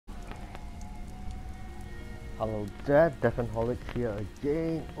Hello there, Definholic here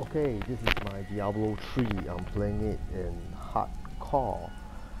again. Okay, this is my Diablo 3. I'm playing it in hardcore.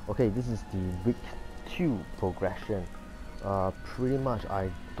 Okay, this is the week 2 progression. Pretty much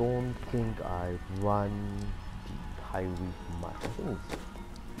I don't think I run the high reef much. I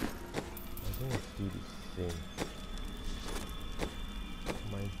think it's still the same.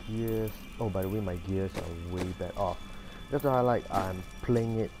 My gears, oh by the way my gears are way back off. Just to highlight, I'm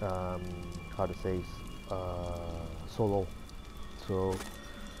playing it how to say solo, so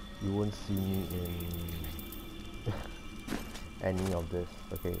you won't see me in any of this.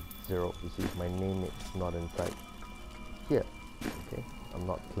 Okay, 0. You see my name is not inside here. Okay, I'm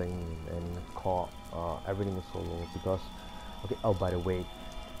not playing in any co-op. Everything is solo because okay, oh by the way,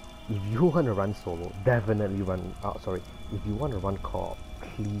 if you want to run solo, definitely run if you want to run co-op,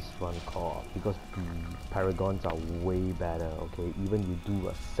 please run co-op because the paragons are way better. Okay, even you do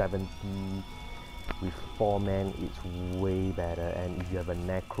a 70 with 4 men, it's way better, and if you have a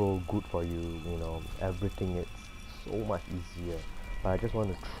necro, good for you. You know, everything is so much easier. But I just want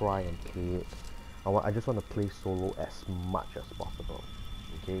to try and play it. I just want to play solo as much as possible.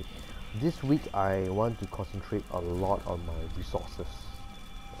 Okay, this week I want to concentrate a lot on my resources,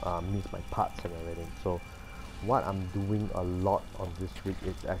 means my parts and everything. So what I'm doing a lot on this week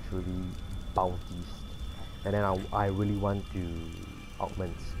is actually bounties, and then I really want to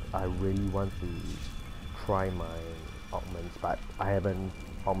augments. I really want to try my augments, but I haven't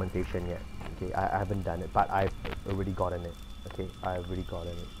augmentation yet. Okay, I haven't done it, but I've already gotten it. Okay, I've already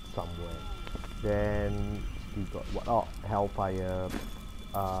gotten it somewhere. Then still got what? Oh, hellfire.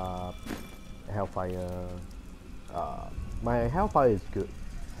 Hellfire. My hellfire is good,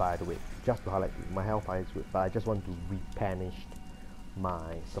 by the way. Just to highlight, my hellfire is good, but I just want to replenish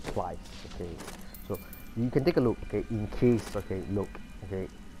my supplies. Okay, so you can take a look. Okay, in case. Okay, look. Okay,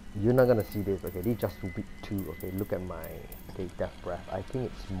 you're not gonna see this. Okay, this is just week 2. Okay, look at my death breath. I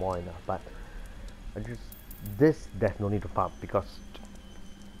think it's more enough, but there's no need to farm because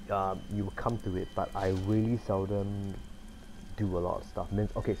you will come to it. But I really seldom do a lot of stuff.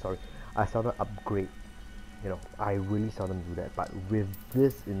 Means okay, sorry, I seldom upgrade. You know, I really seldom do that. But with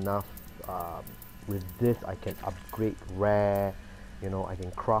this enough, with this I can upgrade rare. You know, I can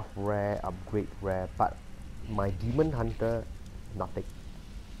craft rare, upgrade rare. But my demon hunter,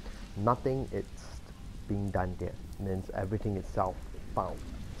 nothing it's being done there. Means everything is self-found.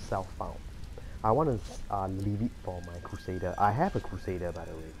 I want to leave it for my crusader. I have a crusader, by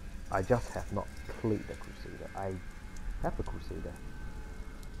the way. I just have not played the crusader. I have a crusader.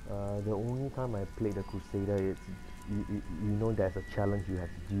 The only time I played the crusader is you know there's a challenge you have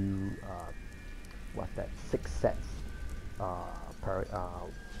to do. What's that? 6 sets per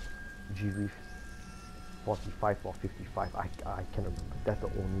G-Reef 45 or 55. I cannot remember. That's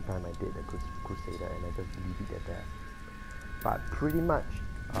the only time I did the crusader, and I just leave it at that. But pretty much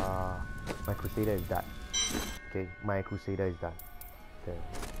my crusader is done. Okay, my crusader is done. Okay.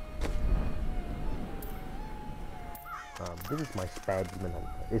 This is my spare demon hunter.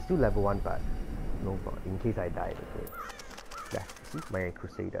 It's still level 1, but no, in case I died. Okay, yeah, see my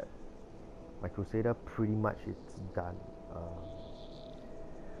crusader. My crusader pretty much is done.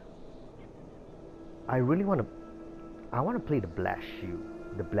 I really want to play the blast shield,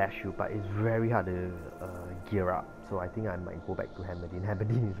 but it's very hard to gear up. So I think I might go back to Hammerdine.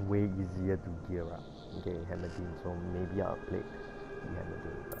 Hammerdine is way easier to gear up. Okay, Hammerdine. So maybe I'll play the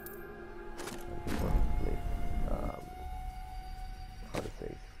Hammerdine, but I just want to play how to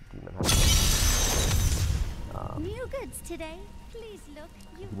say demon hunter. New goods today. Please look.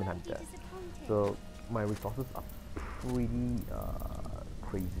 You demon won't be hunter. disappointed. So my resources are pretty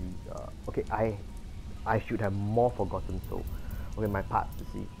crazy. Okay, I should have more forgotten soul. Okay, my parts, you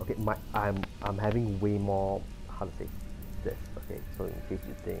see. Okay, I'm having way more, how to say this. Okay, so in case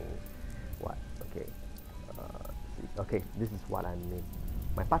you think what, okay, see, okay, this is what I mean.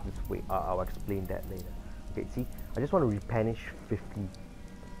 My parts is way. I'll explain that later. Okay, see, I just want to replenish 50.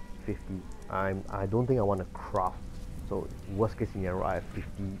 I don't think I want to craft. So worst case scenario, I have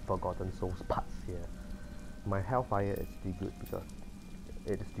 50 forgotten souls parts here. My hellfire is still good because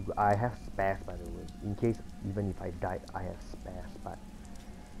it is still good. I have spares, by the way. In case even if I died, I have spares. But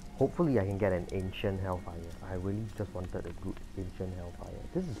hopefully I can get an ancient hellfire. I really just wanted a good ancient hellfire.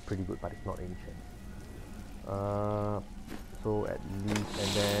 This is pretty good, but it's not ancient. So at least,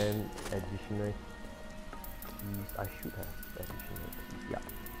 and then additional keys. I should have additional keys. Yeah,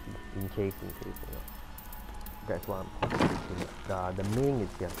 in case, you know. That's what I'm concentrating. The main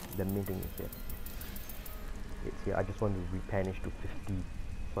is here. The main thing is here. It's here. I just want to replenish to 50,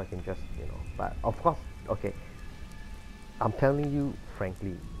 so I can just, you know. But of course, okay. I'm telling you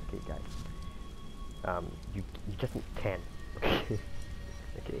frankly, okay, guys. you just need 10. Okay.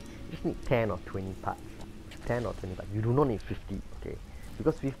 Okay, you just need 10 or 20 parts. 10 or 20 parts. You do not need 50. Okay,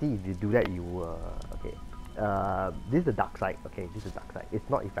 because 50, if you do that, you okay. This is the dark side. Okay, this is the dark side. It's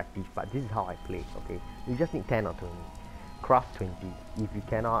not effective, but this is how I play. Okay, you just need 10 or 20. Craft 20. If you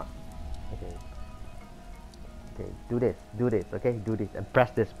cannot, okay. Okay, do this, okay, do this, and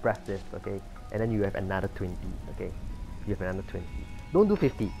press this, okay, and then you have another 20, okay, you have another 20. Don't do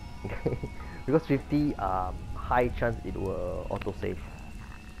 50, okay, because 50, high chance it will autosave.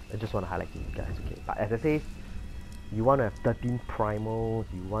 I just want to highlight to you guys, okay, but as I say, you want to have 13 primals,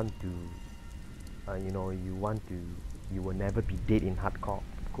 you want to, you know, you will never be dead in hardcore,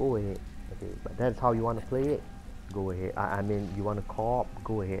 go ahead, okay, but that's how you want to play it, go ahead. I mean, you want to co-op,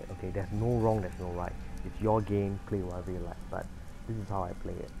 go ahead, okay, there's no wrong, there's no right. It's your game, play whatever you like, but this is how I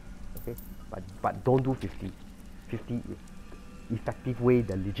play it, okay? But don't do 50. 50 is effective way,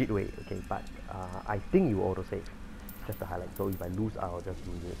 the legit way, okay? But I think you autosave, just to highlight. So if I lose, I'll just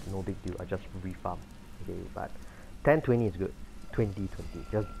lose it, no big deal, I just refarm, okay? But 10, 20 is good, 20, 20,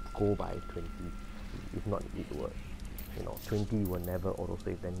 just go by 20. If not, it will, you know, 20 will never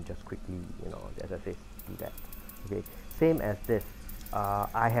autosave, then just quickly, you know, as I say, do that, okay? Same as this.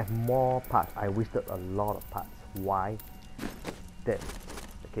 I have more parts. I wasted a lot of parts. Why? That,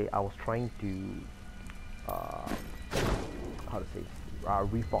 okay, I was trying to how to say,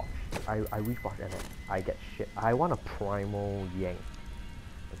 reforge. I reforge and I get shit. I want a primal Yang.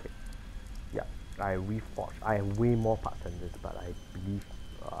 Okay, yeah, I reforge. I have way more parts than this, but I believe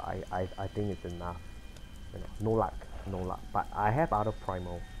I think it's enough. You know, no luck. But I have other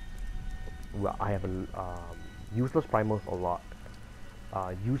primal. Well, I have useless primals a lot.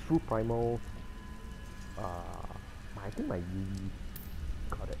 Useful primals, I think my UE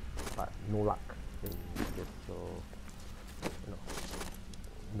got it, but no luck in this, so, you know,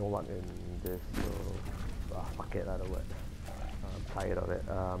 no luck in this, so, fuck it, other word, I'm tired of it.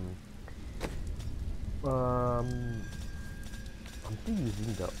 I'm still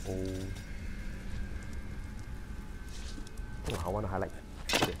using the old, I want to highlight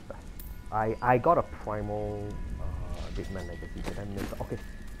this first. I got a primal, Bigman Legacy, but I missed. Okay,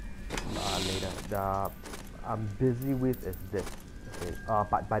 later. I'm busy with is this. Okay.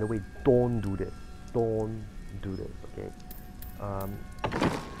 But by the way, don't do this. Don't do this. Okay.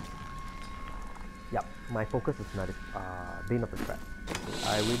 Yep. My focus is not Bane of the Trap.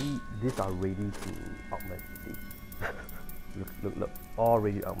 Okay. These are ready to augment. See. look. All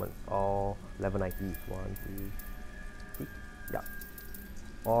ready augments. All level 90s. 1, 2. See. Yeah.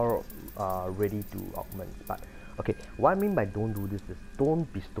 All ready to augment. But okay, what I mean by don't do this is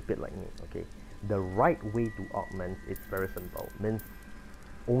don't be stupid like me, okay? The right way to augment is very simple. Means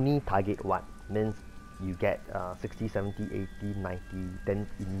only target one. Means you get 60, 70, 80, 90, then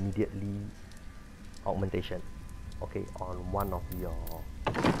immediately augmentation. Okay, on one of your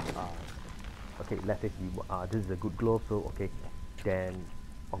okay, let's say you this is a good glove, so okay, then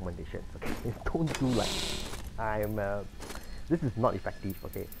augmentation. Okay, don't do like this is not effective,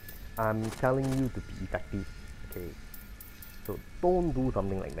 okay? I'm telling you to be effective, okay? So don't do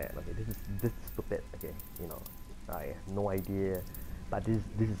something like that, okay? This is stupid, okay? You know, I have no idea, but this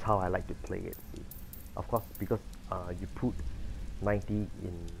is how I like to play it. See? Of course, because you put 90 in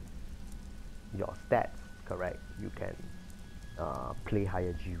your stats, correct? You can play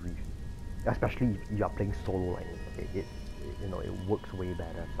higher GV, especially if you are playing solo like me, okay? You know, it works way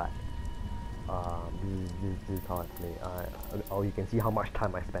better, but this is how I play. Oh, you can see how much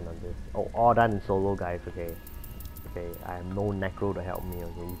time I spend on this. Oh, all done in solo, guys. Okay, I have no necro to help me.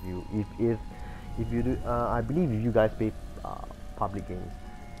 Okay, if you do, I believe if you guys play public games,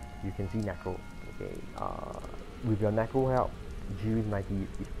 you can see necro. Okay, with your necro help, GV 90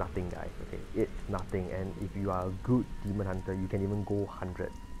 is nothing, guys. Okay, it's nothing. And if you are a good demon hunter, you can even go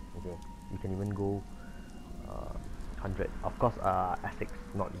 100. Okay, you can even go 100. Of course, Essex,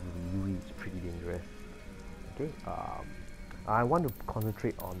 not UE is pretty dangerous. Okay, I want to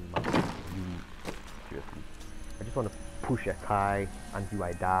concentrate on my UE. Seriously, I just want to push as high until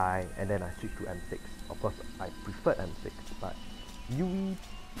I die, and then I switch to M6. Of course, I prefer M6, but UE,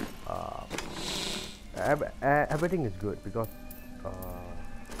 everything is good because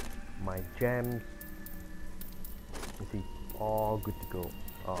my gems, you see, all good to go.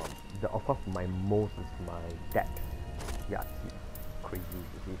 Of course, my most is my deck. Yeah, see, crazy.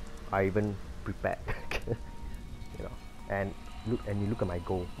 You see, I even prepared. You know, and you look at my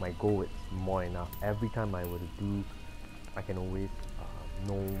goal. My goal is more enough. Every time I were to do, I can always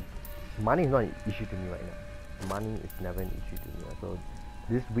know. Money is not an issue to me right now. Money is never an issue to me. So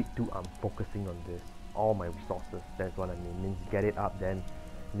this week too, I'm focusing on this. All my resources. That's what I mean. Means get it up. Then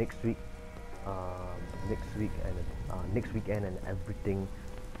next week, next weekend and everything,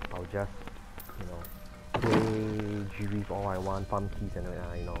 I'll just, you know, play GV for all I want, farm keys and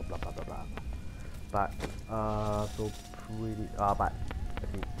you know, blah blah blah blah. But so pretty but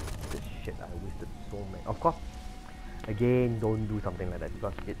actually, this shit, I wasted so many. Of course, again, don't do something like that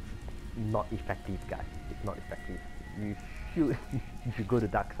because it's not effective, guys. It's not effective. You should you should go to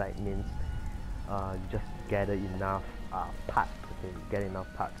dark side. Means you just gather enough parts. Okay, get enough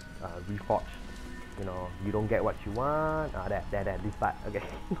parts, reforge. You know, you don't get what you want. This part. Okay.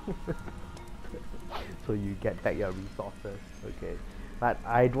 So you get back your resources. Okay, but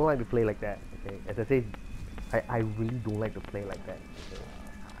I don't like to play like that. Okay, as I say, I really don't like to play like that.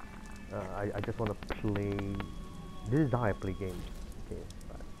 Okay? I just want to play. This is how I play games. Okay,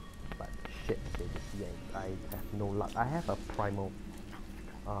 but shit, okay, yeah, I have no luck. I have a primal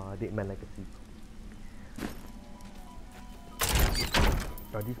Deadman Legacy.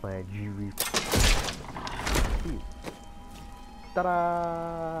 This is my G Reef.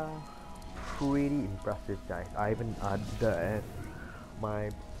 Ta-da! Pretty impressive, guys. I even my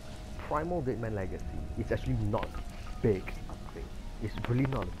primal Deadman Legacy. It's actually not big upgrade. It's really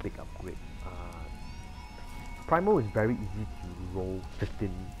not a big upgrade. Primal is very easy to roll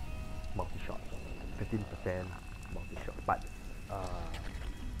 15 multi-shot, 15% multi-shot, but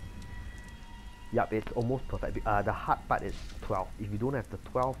yep, it's almost perfect. The hard part is 12. If you don't have the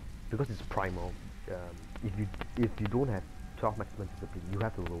 12, because it's primal, if you don't have 12 maximum discipline, you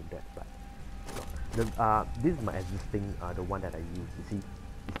have to roll that side. So, this is my existing, the one that I use. You see,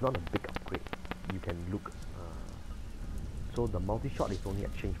 it's not a big upgrade. You can look. So the multi-shot is only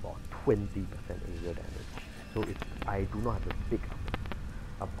exchange for 20% area damage. So it's, I do not have a big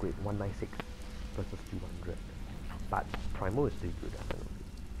upgrade, 196 versus 200. But primal is still good, definitely.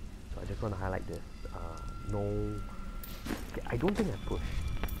 So I just want to highlight this. No, okay, I don't think I push.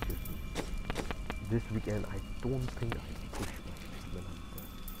 This weekend, I don't think I push my hunter.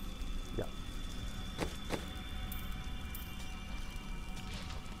 Yeah.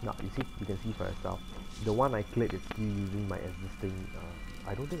 Now you can see for yourself. The one I cleared is still using my existing.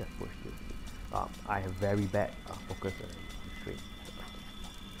 I don't think I pushed this. I have very bad focus and straight.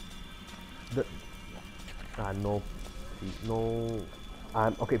 No, see, no.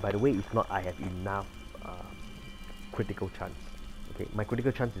 Okay. By the way, it's not. I have enough critical chance. Okay, my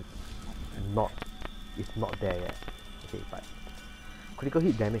critical chance is not. It's not there yet. Okay, but critical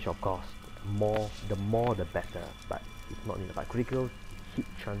hit damage, of course, the more the better. But it's not needed. But critical hit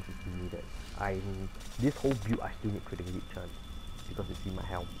chance is needed. This whole build I still need critical hit chance because it's in my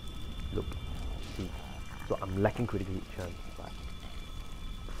health. Look, see, so I'm lacking critical hit chance, but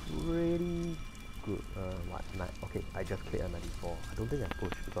pretty good. Okay, I just cleared a 94. I don't think I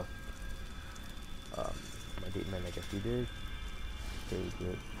pushed because my Deadman Legacy this. Okay,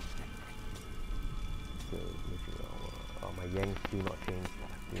 good. Okay, my Yang still not changed.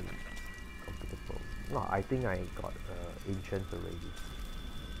 Still comfortable. No, I think I got ancients already.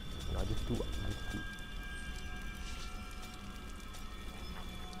 No, just two.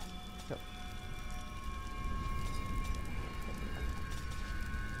 Yep.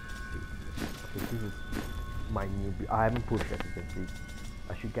 Okay, this is my new build. I haven't pushed, as you can see.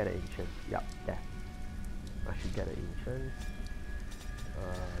 I should get an ancient. Yep, yeah. I should get an ancient.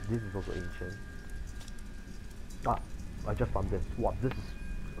 This is also ancient. I just found this. Wow, this is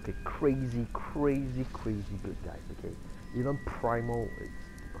okay. Crazy good, guys. Okay, even primal is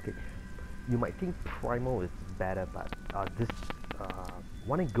okay. You might think primal is better, but this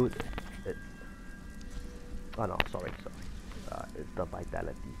one is good. It's no, sorry. It's the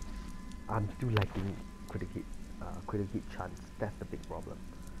vitality. I'm still lacking critical hit chance. That's the big problem.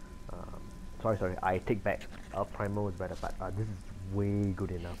 Sorry. I take back. Primal is better, but this is way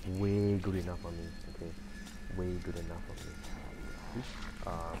good enough. Way good enough for me. Okay, way good enough for me. See?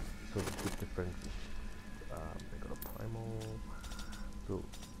 So the big difference is I got a primal. So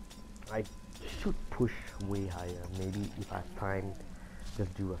I should push way higher. Maybe if I have time,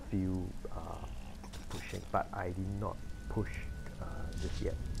 just do a few pushing. But I did not push this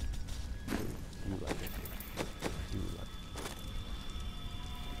yet. Okay, still like this. Still like.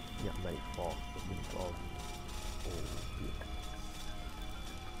 Yeah, 94. It's all. Oh, yeah.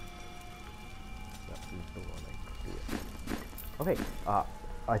 That's the one I cleared. Okay.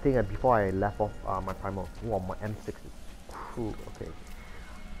 I think before I left off my primal. Wow, my M6 is cool. Okay.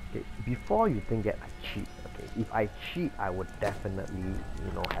 Okay, before you think that I cheat, okay, if I cheat, I would definitely,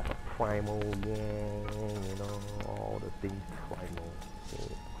 have a primal, all the things primal. Okay,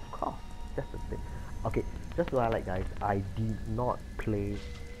 of course, that's the thing. Okay, just to highlight, guys, I did not play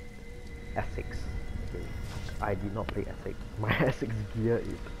Essex. Okay, I did not play Essex. My Essex gear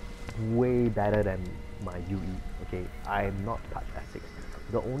is way better than my UE. Okay, I'm not touched S6.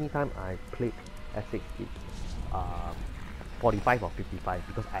 The only time I played S6 is 45 or 55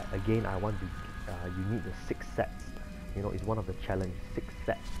 because I want to you need the 6 sets. You know, it's one of the challenge, 6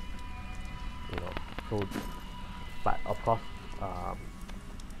 sets. You know, so but of course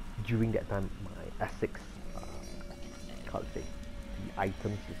during that time my S6 how to say, the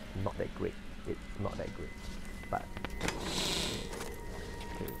items is not that great. It's not that great. But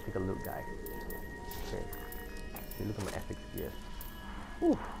okay, take a look, guys. Okay, look at my S6 gears.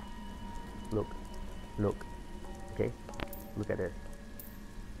 Whew. Look. Okay, look at this.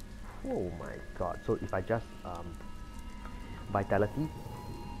 Oh my god. So if I just vitality,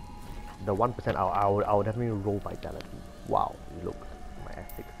 the 1%, I'll definitely roll vitality. Wow, look, my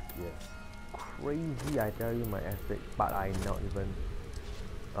S6 gear. Crazy, I tell you, my S6. But I not even.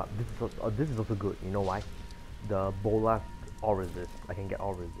 This is also good. You know why? The bola all resist. I can get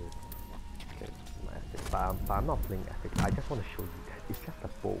all resist. Okay, my S6. But I'm not playing S6. I just want to show you guys. It's just a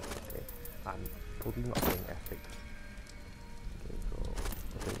bow. Okay, I'm totally not playing S6. Okay, so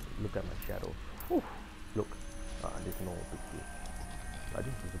okay, look at my shadow. Whew. Look, there's no big deal.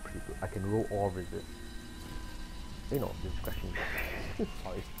 This is pretty good. I can roll all resist. You know, this question.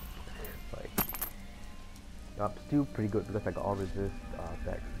 Sorry. Still pretty good because I got all resist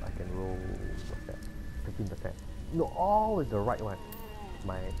decks. I can roll, what's that, 15%. No, all is the right one.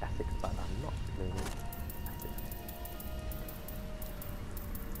 My S6, but I'm not playing S6.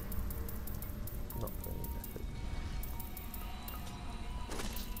 Not playing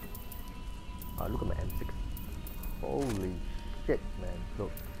S6. Look at my M6. Holy shit, man.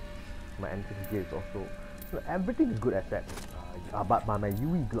 Look, my M6 gear is also. Everything is good asset. But my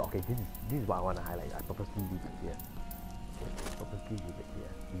UE Glock, okay, this is what I want to highlight. I purposely leave it here. Okay, purposely leave it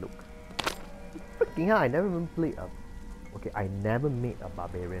here. Look. Freaking hell, I never even played a. Okay, I never made a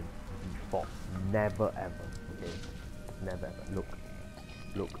barbarian before. Never ever. Okay, never ever.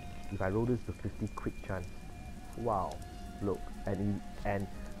 Look. If I roll this to 50 quick chance. Wow. Look, and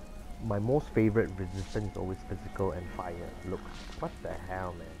my most favorite resistance is always physical and fire. Look, what the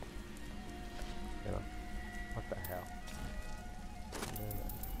hell, man? You know, what the hell?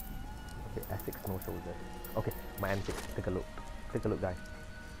 Okay, S6 no shoulder. Okay, my M6. Take a look. Take a look, guys.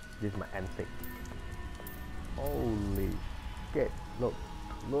 This is my M6. Holy shit! Look.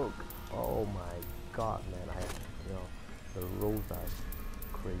 Oh my god, man! You know, the rolls are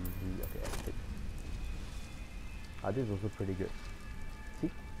crazy. Okay, S6. This is also pretty good.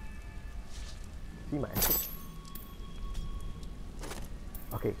 See my M6.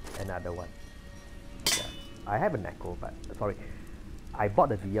 Okay, another one. Yeah, I have a Neko, but sorry. I bought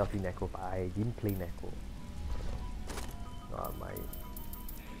the DLC Neko, but I didn't play Neko. My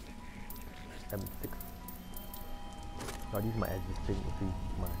M6. This is my existing. See,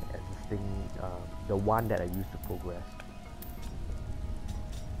 my existing, the one that I used to progress.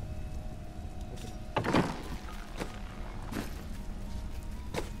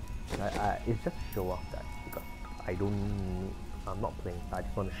 It's just to show off that because I'm not playing. I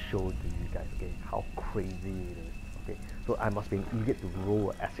just want to show to you guys, okay, how crazy it is. Okay, so I must be an idiot to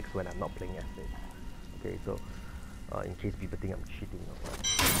roll a S6 when I'm not playing S6. Okay, so in case people think I'm cheating or what.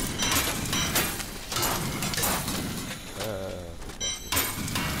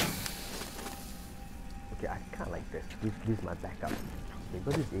 Okay, I can't like this. This is my backup. Okay,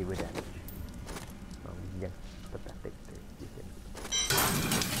 but this area damage. Yes, pathetic.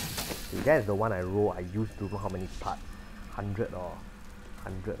 Okay, that is the one I roll. I used to know how many parts. 100 or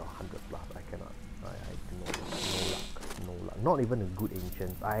 100 plus. I cannot. No luck. Not even a good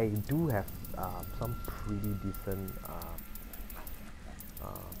ancient. I do have some pretty decent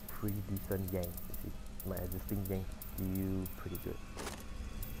yank. You see, my existing yank still pretty good.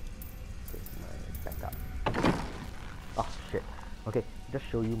 Okay, my backup. Oh shit. Okay, just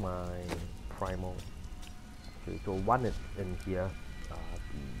show you my primal. Okay, so one is in here.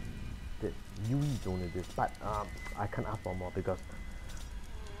 The UE is only this, but I can't ask for more because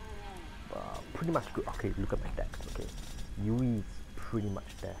pretty much good. Okay, look at my decks. Okay, UE is pretty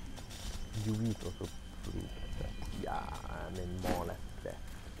much there. UE is also pretty much there. Yeah, I mean more or less there.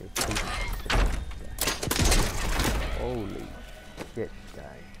 Okay, pretty much there. Holy shit,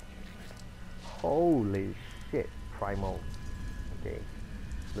 guys! Holy shit, primal. Okay,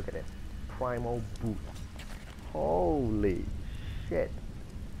 look at this, primal boot. Holy shit!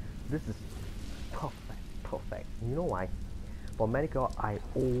 This is perfect. You know why? For medical, I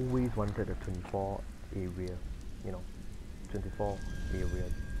always wanted a 24 area, 24 area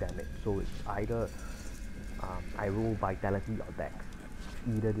damage. So it's either I roll vitality or dex.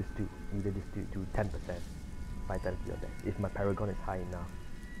 Either these two do 10% vitality or dex. If my paragon is high enough.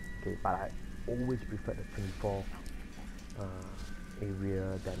 Okay, but I always prefer the 24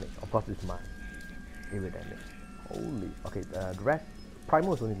 area damage. Of course, it's my area damage. Holy, okay, the rest,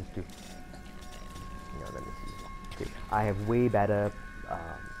 primal is only just 2. Yeah, let me see. Okay, I have way better,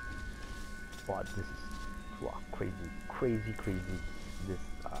 wow, this is, wow, crazy, this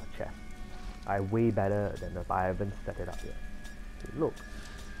chest. I way better than the, I haven't set it up yet. Okay, look,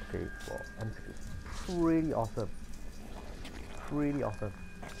 okay, for M6 is pretty awesome,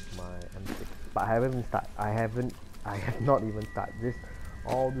 my M6, but I haven't even start, I have not even started this.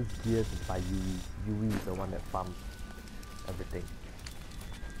 All this gears is by Yui is the one that farms everything.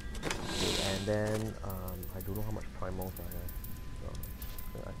 Okay, and then I don't know how much primals I have.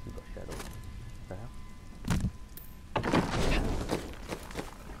 I still got shadow. What the hell?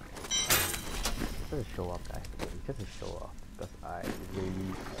 Just a show off, guys. Okay, just a show off because I really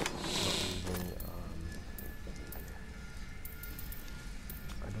not using.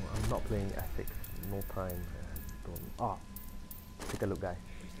 I'm not playing ethics. No time. Don't. Ah, take a look, guys.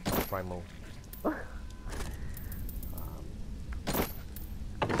 Primal.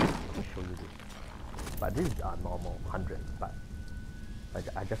 Show you this, but this is normal 100, but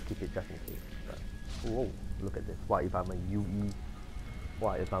I just keep it just in case. Whoa, look at this. What if I'm a UE?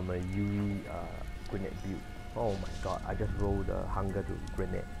 What if I'm a UE grenade build? Oh my god, I just rolled the hunger to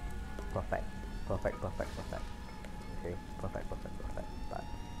grenade. Perfect. Okay, perfect. But okay,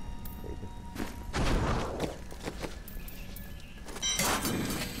 this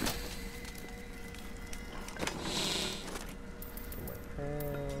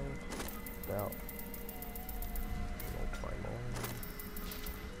well, no primal.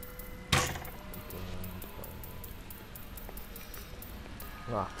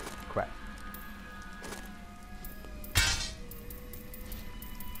 Ah, crap.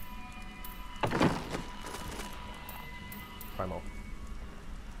 Primal.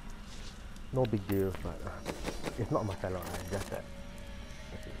 No big deal, but it's not my fellow. Just that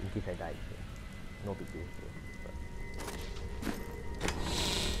in case I die, no big deal. But,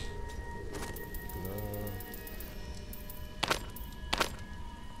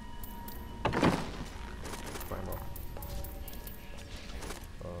 primal.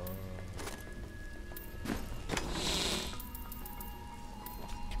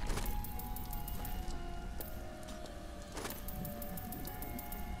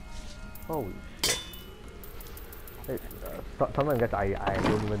 Holy shit. Hey, sometimes guys, I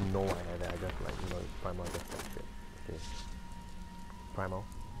don't even know I have it. I just like, it's primal, just that shit. Okay. Primal.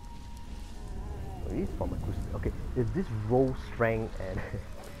 So this is for my cruise. Okay, is this roll strength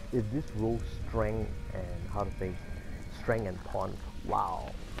and how to say strength and taunt?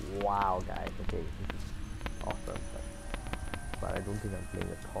 Wow, guys. Okay, this is awesome. But I don't think I'm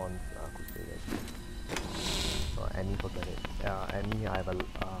playing a taunt crusader. Annie, forget it. Annie, I have a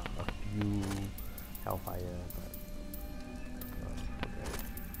few hellfire, but forget it.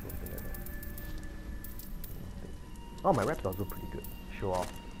 Don't think I know. Oh, my reps are also pretty good. Show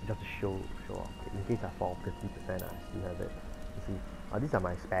off, just to show off. Okay, in case I fall 50%, I still have it. You see, these are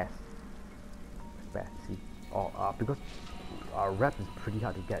my spares. See, because rep is pretty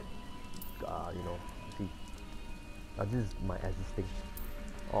hard to get. See, this is my existing.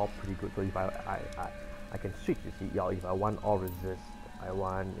 All pretty good. So if I can switch, you see, if I want all resist, I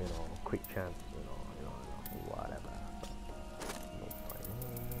want, quick chance, whatever. No primal.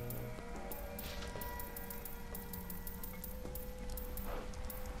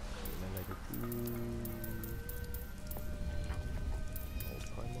 Legacy. No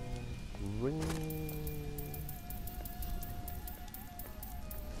primal. Ring.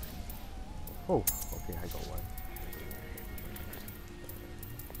 Oh, okay, I got one.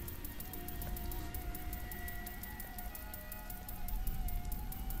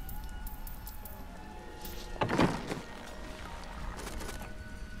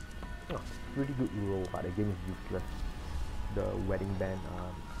 Really good roll, but the game is useless. The wedding band,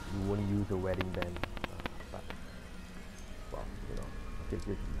 you won't use the wedding band, but well, okay,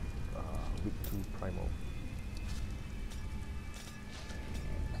 this week 2 primal.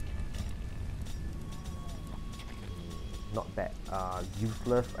 Not bad.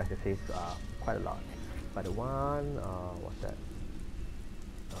 Useless, as I say, quite a lot. But the one, what's that?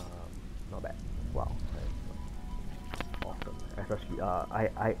 Not bad. Wow. Awesome. Especially,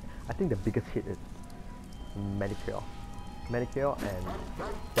 I think the biggest hit is Manicure and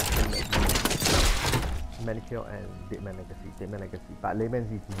definitely Manicure and Deadman Legacy. But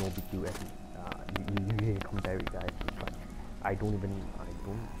Layman's is no big deal as you can compare it, guys. But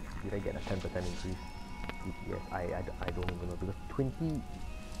did I get a 10% increase DPS? I don't even know, because 20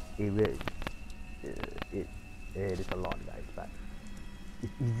 area it is a lot, guys. But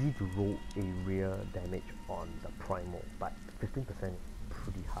it's easy to roll area damage on the primal, but 15% is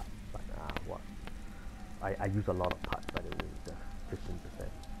pretty hard. But what? I use a lot of parts, by the way, the 15%.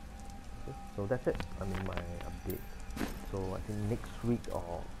 Okay, so that's it. I mean, my update. So I think next week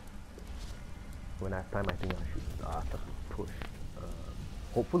or when I have time, I think I should start to push.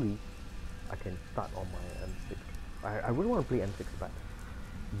 Hopefully, I can start on my M6. I really want to play M6, but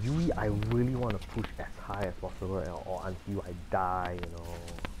UE I really want to push as high as possible, or until I die, you know,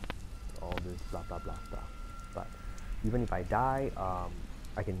 all this blah blah blah stuff. But even if I die,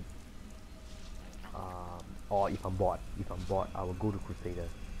 I can, or if I'm bored, I will go to Crusader,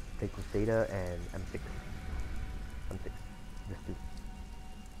 play Crusader and M6, this two.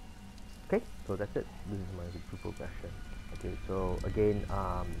 Okay, so that's it. This is my victory progression. Okay, so again,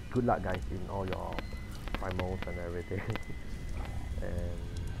 good luck guys in all your primals and everything.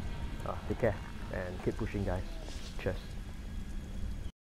 And take care and keep pushing guys. Cheers.